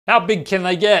How big can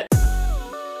they get?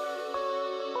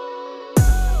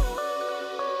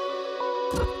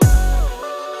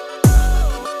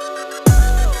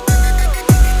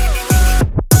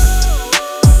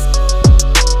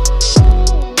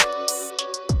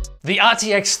 The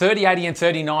RTX 3080 and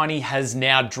 3090 has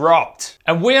now dropped.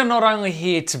 And we are not only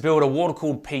here to build a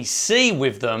water-cooled PC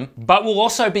with them, but we'll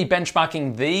also be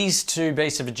benchmarking these two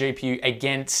beasts of a GPU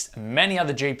against many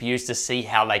other GPUs to see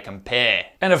how they compare.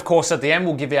 And of course, at the end,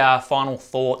 we'll give you our final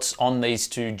thoughts on these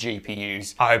two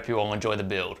GPUs. I hope you all enjoy the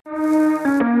build.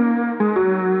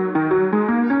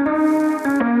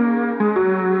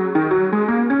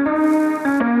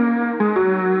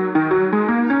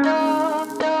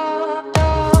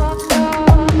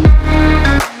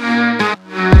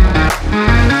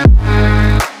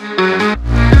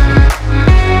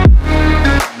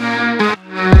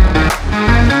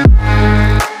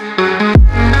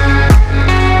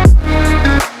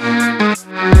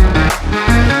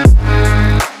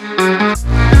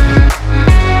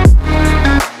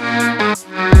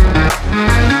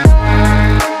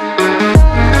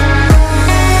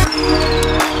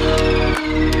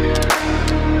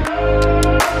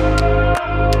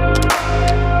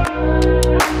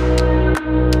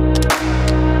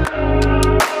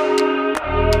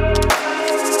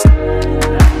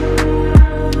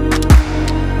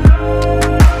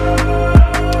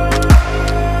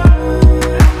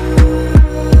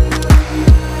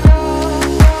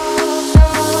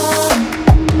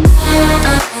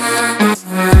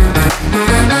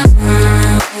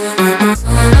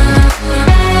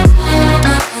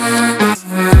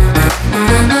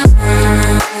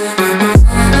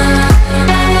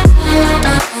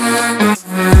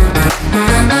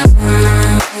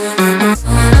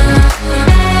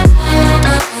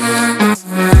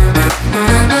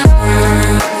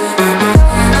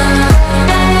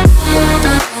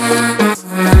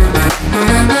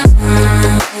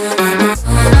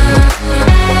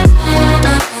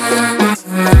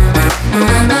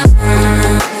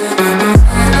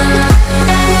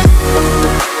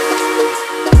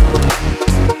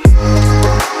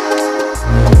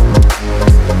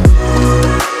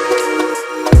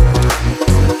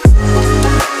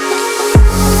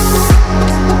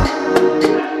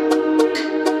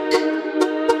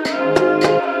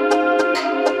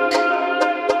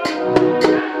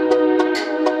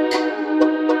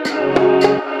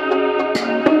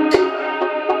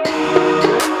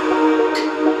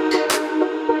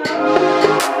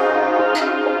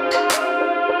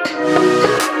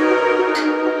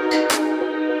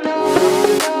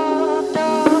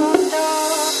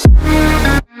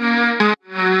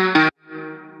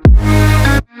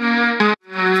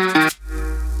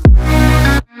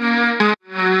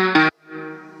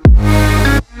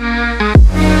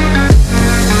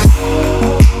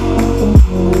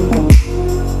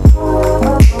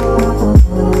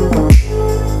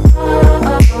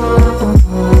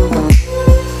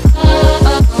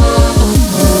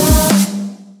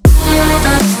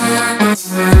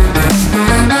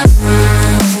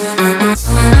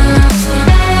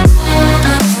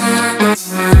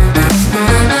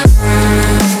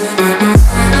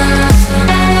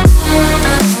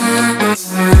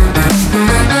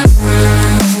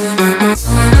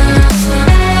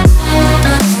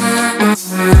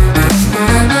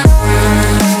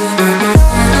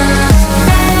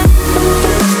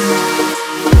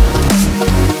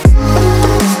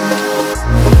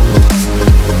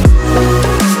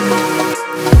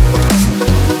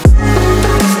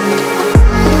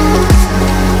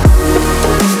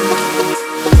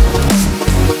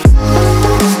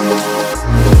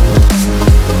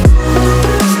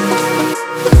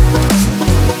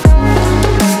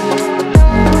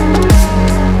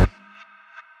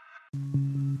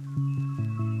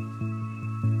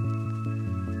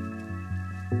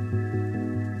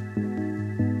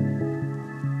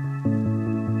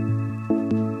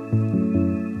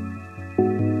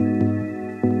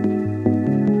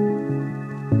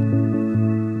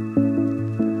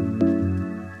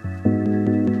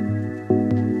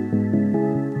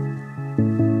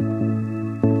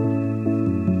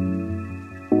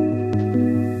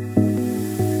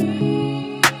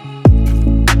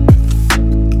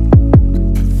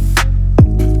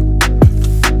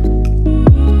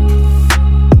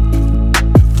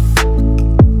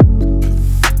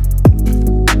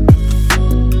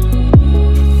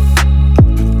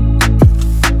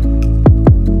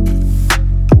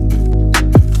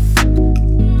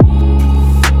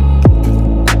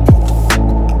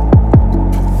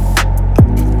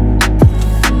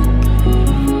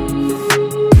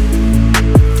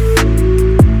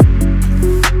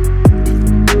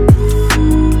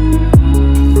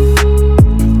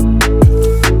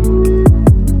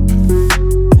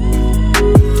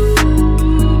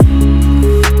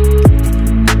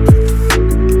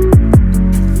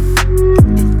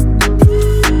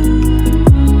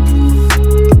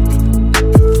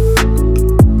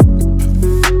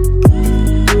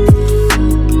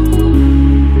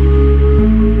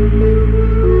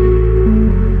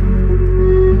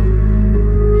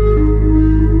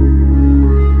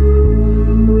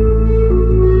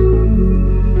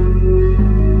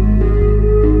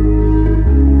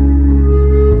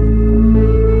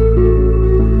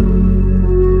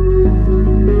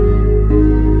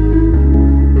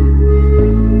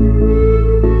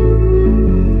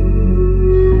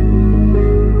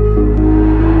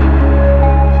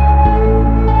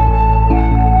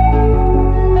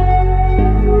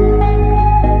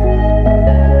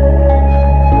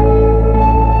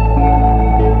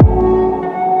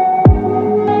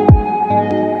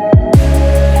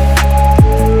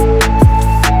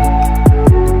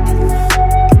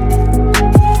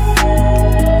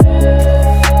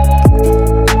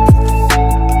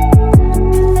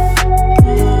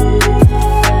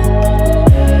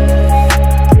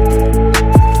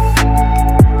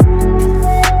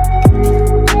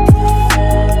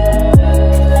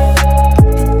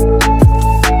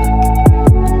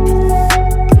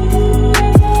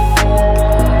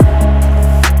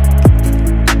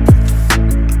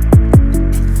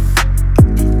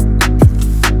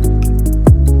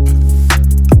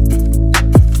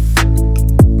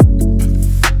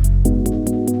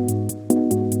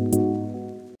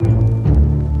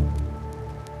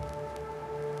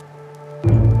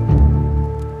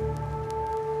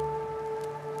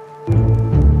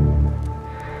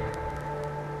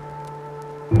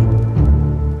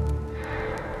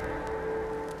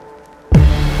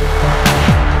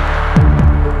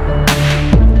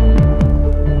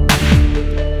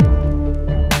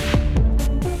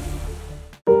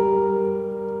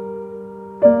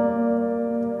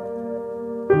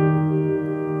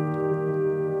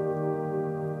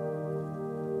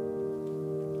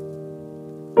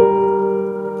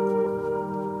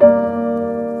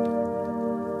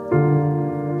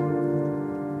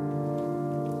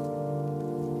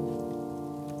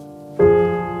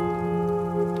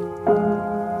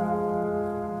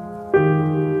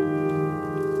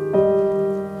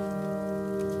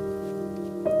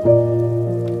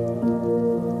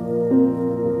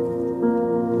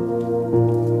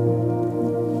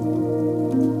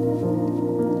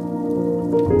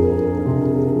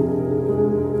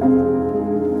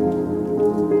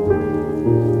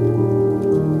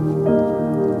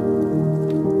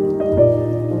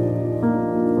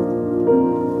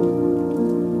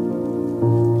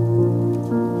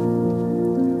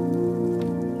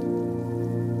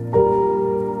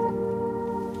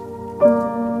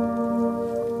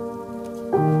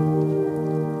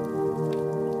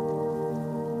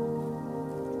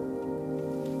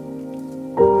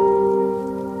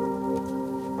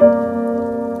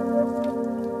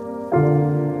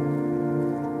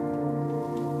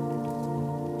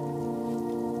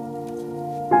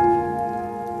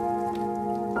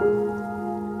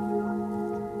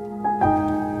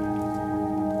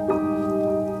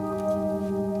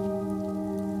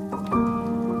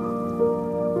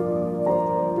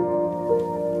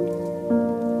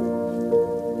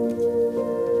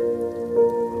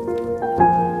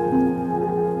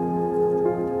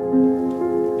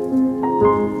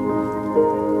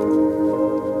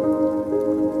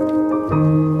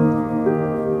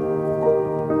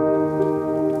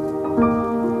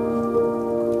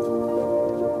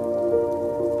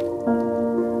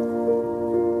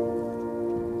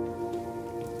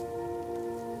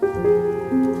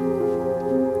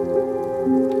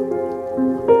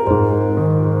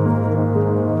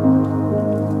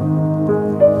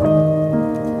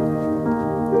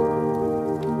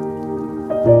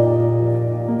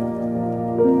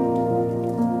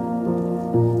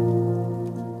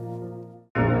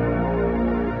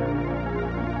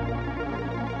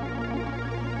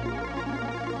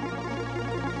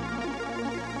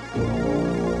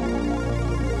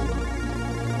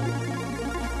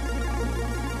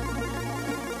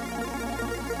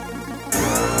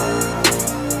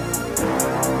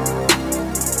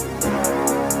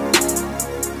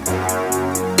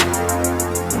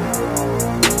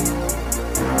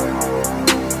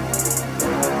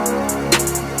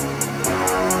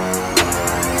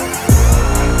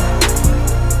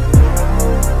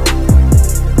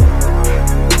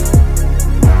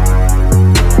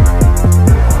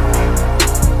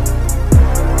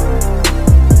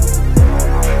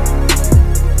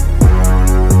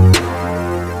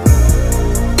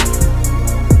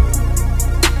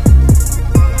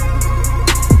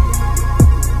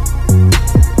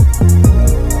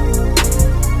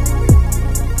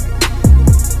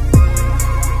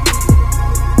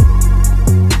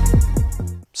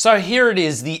 So here it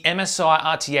is, the MSI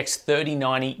RTX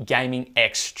 3090 Gaming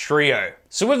X Trio.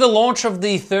 So with the launch of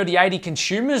the 3080,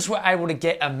 consumers were able to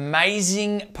get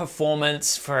amazing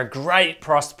performance for a great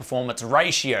price to performance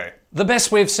ratio. The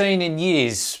best we've seen in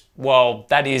years. Well,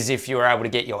 that is if you were able to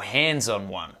get your hands on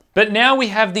one. But now we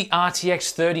have the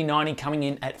RTX 3090 coming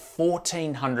in at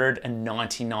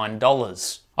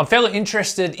 $1,499. I'm fairly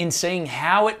interested in seeing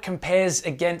how it compares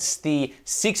against the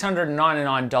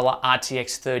 $699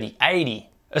 RTX 3080.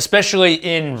 Especially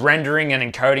in rendering and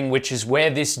encoding, which is where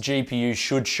this GPU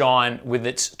should shine with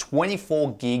its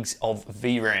 24 gigs of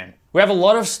VRAM. We have a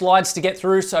lot of slides to get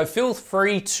through, so feel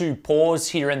free to pause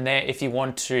here and there if you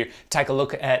want to take a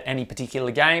look at any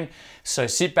particular game. So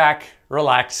sit back,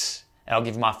 relax, and I'll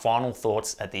give my final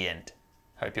thoughts at the end.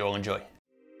 Hope you all enjoy.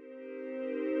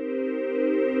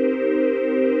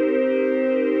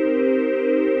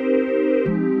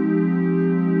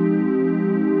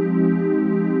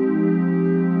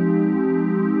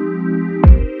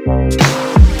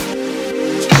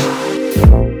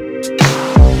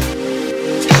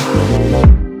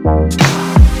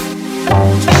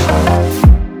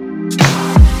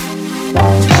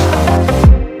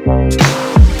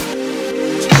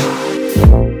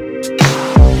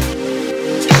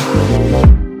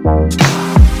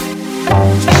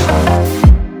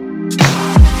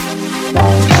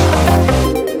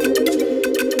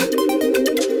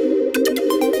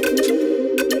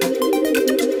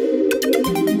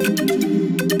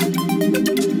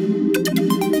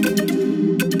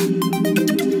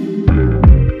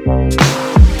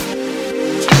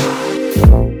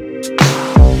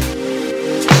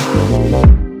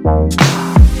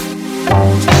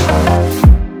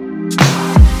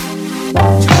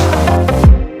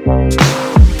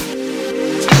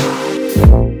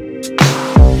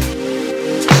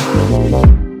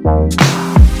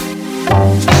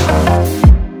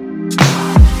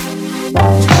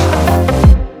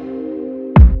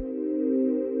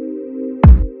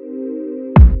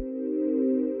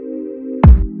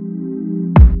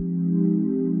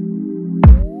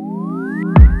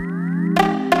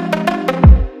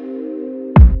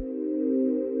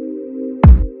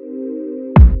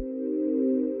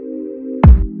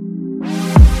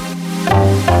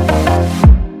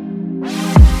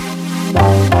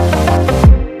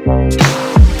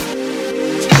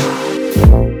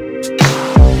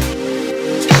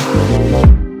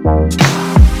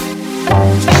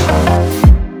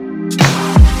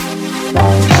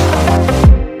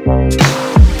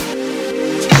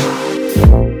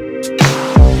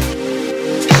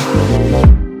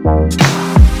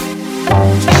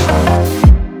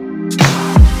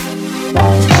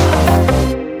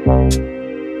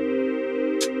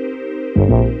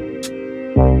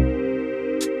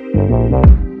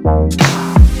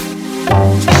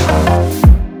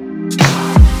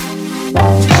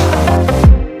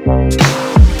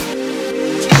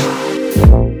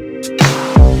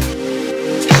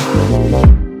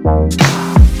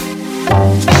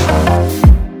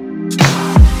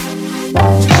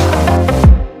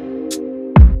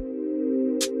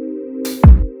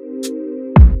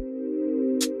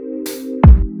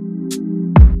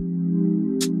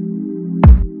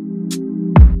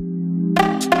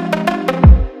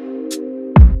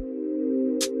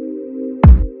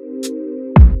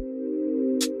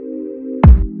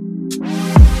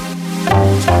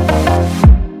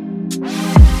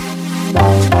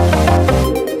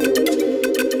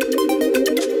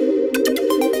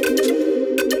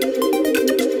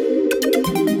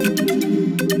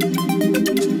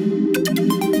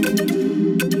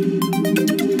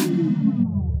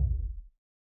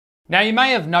 Now you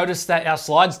may have noticed that our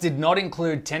slides did not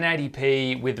include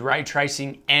 1080p with ray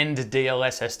tracing and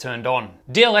DLSS turned on.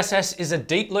 DLSS is a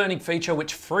deep learning feature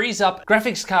which frees up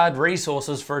graphics card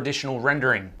resources for additional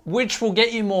rendering, which will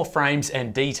get you more frames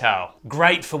and detail.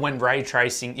 Great for when ray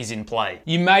tracing is in play.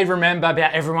 You may remember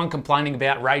about everyone complaining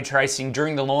about ray tracing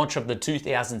during the launch of the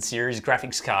 2000 series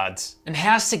graphics cards, and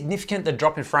how significant the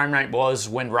drop in frame rate was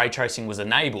when ray tracing was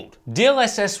enabled.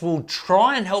 DLSS will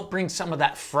try and help bring some of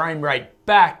that frame rate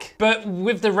back, but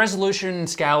with the resolution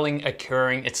scaling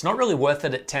occurring, it's not really worth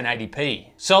it at 1080p.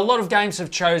 So a lot of games have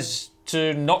chose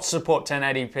to not support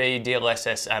 1080p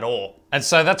DLSS at all. And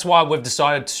so that's why we've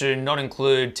decided to not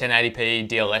include 1080p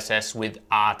DLSS with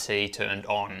RT turned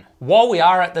on. While we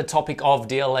are at the topic of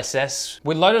DLSS,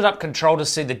 we loaded up Control to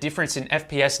see the difference in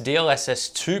FPS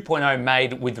DLSS 2.0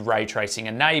 made with ray tracing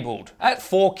enabled. At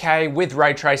 4K with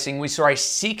ray tracing, we saw a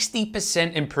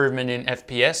 60% improvement in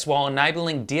FPS while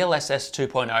enabling DLSS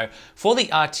 2.0 for the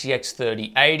RTX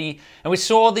 3080, and we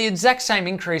saw the exact same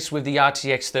increase with the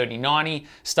RTX 3090,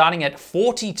 starting at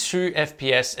 42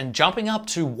 FPS and jumping up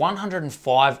to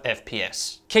 105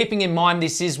 FPS. Keeping in mind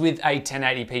this is with a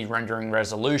 1080p rendering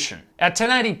resolution. Our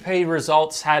 1080p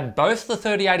results had both the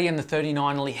 3080 and the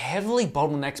 3090 heavily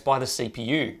bottlenecked by the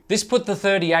CPU. This put the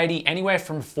 3080 anywhere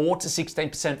from 4 to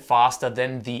 16% faster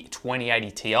than the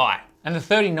 2080 Ti. And the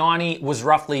 3090 was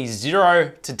roughly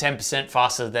 0 to 10%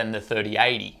 faster than the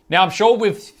 3080. Now I'm sure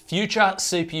with future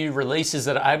CPU releases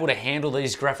that are able to handle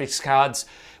these graphics cards,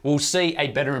 we'll see a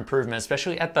better improvement,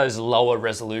 especially at those lower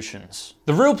resolutions.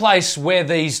 The real place where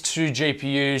these two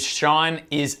GPUs shine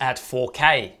is at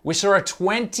 4K. We saw a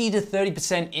 20 to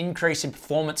 30% increase in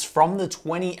performance from the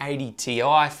 2080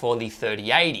 Ti for the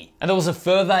 3080. And there was a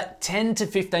further 10 to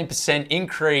 15%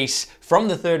 increase from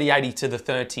the 3080 to the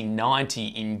 3090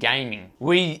 in gaming.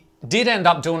 We did end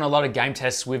up doing a lot of game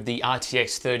tests with the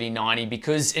RTX 3090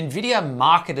 because Nvidia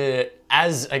marketed it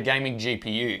as a gaming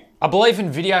GPU. I believe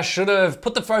Nvidia should have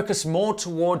put the focus more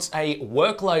towards a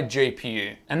workload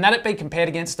GPU, and that it be compared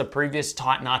against the previous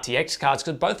Titan RTX cards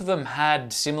because both of them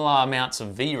had similar amounts of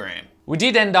VRAM. We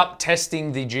did end up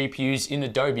testing the GPUs in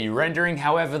Adobe Rendering,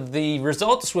 however the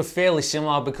results were fairly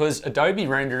similar because Adobe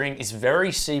Rendering is very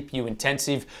CPU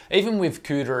intensive even with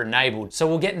CUDA enabled, so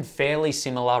we're getting fairly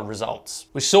similar results.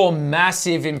 We saw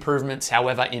massive improvements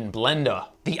however in Blender.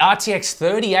 The RTX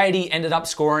 3080 ended up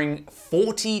scoring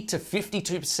 40 to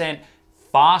 52%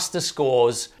 faster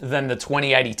scores than the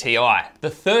 2080 Ti. The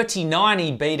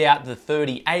 3090 beat out the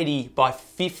 3080 by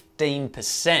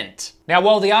 15%. Now,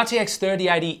 while the RTX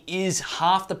 3080 is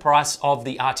half the price of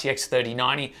the RTX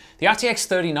 3090, the RTX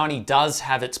 3090 does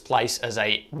have its place as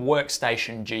a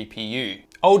workstation GPU.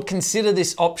 I would consider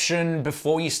this option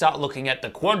before you start looking at the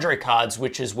Quadro cards,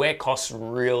 which is where costs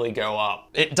really go up.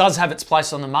 It does have its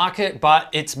place on the market, but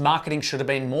its marketing should have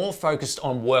been more focused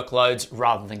on workloads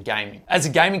rather than gaming. As a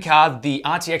gaming card, the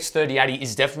RTX 3080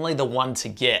 is definitely the one to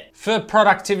get. For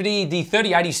productivity, the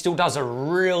 3080 still does a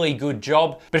really good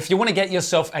job, but if you want to get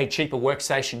yourself a cheaper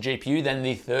workstation GPU, then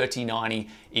the 3090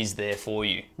 is there for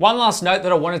you. One last note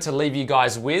that I wanted to leave you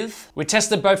guys with. We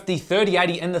tested both the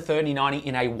 3080 and the 3090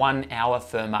 in a 1-hour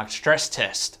thermal stress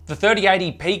test. The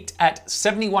 3080 peaked at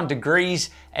 71 degrees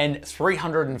and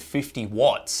 350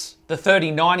 watts. The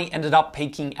 3090 ended up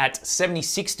peaking at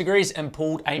 76 degrees and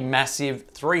pulled a massive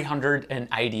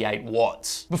 388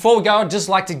 watts. Before we go, I'd just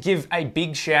like to give a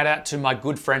big shout out to my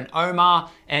good friend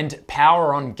Omar and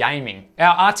Power on Gaming.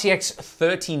 Our RTX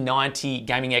 3090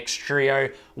 Gaming X Trio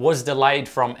was delayed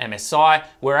from MSI.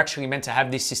 We're actually meant to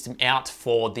have this system out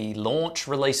for the launch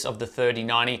release of the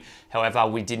 3090. However,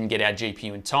 we didn't get our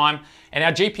GPU in time. And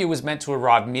our GPU was meant to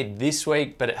arrive mid this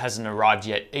week, but it hasn't arrived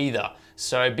yet either.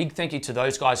 So big thank you to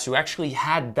those guys who actually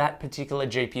had that particular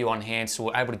GPU on hand so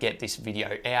we're able to get this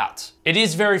video out. It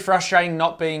is very frustrating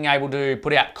not being able to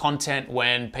put out content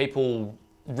when people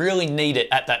really need it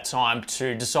at that time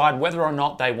to decide whether or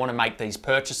not they want to make these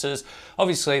purchases.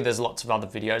 Obviously there's lots of other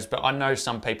videos, but I know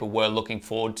some people were looking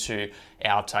forward to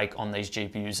our take on these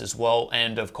GPUs as well,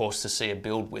 and of course to see a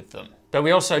build with them. But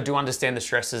we also do understand the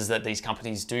stresses that these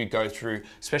companies do go through,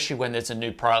 especially when there's a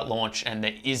new product launch and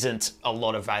there isn't a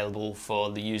lot available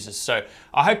for the users. So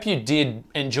I hope you did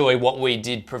enjoy what we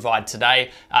did provide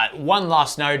today. One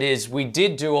last note is we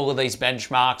did do all of these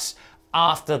benchmarks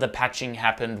after the patching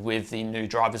happened with the new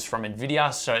drivers from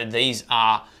Nvidia. So these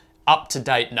are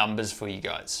up-to-date numbers for you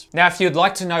guys. Now, if you'd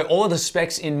like to know all of the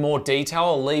specs in more detail,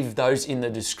 I'll leave those in the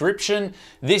description.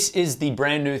 This is the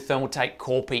brand new ThermalTake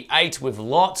Core P8 with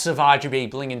lots of RGB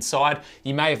bling inside.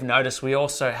 You may have noticed we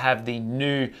also have the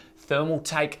new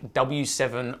ThermalTake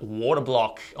W7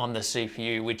 WaterBlock on the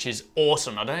CPU, which is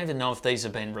awesome. I don't even know if these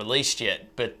have been released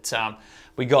yet, but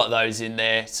we got those in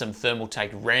there, some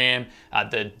ThermalTake RAM,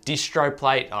 the distro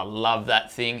plate, I love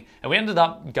that thing. And we ended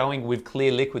up going with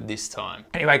clear liquid this time.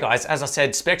 Anyway guys, as I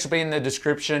said, specs will be in the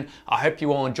description. I hope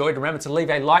you all enjoyed. Remember to leave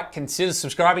a like, consider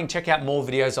subscribing, check out more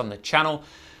videos on the channel.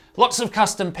 Lots of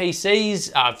custom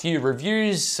PCs, a few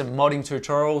reviews, some modding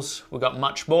tutorials. We've got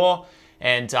much more.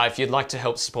 And if you'd like to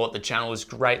help support the channel, is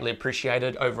greatly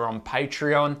appreciated over on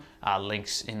Patreon.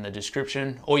 Links in the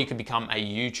description, or you can become a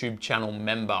YouTube channel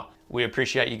member. We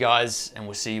appreciate you guys, and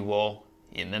we'll see you all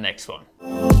in the next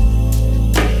one.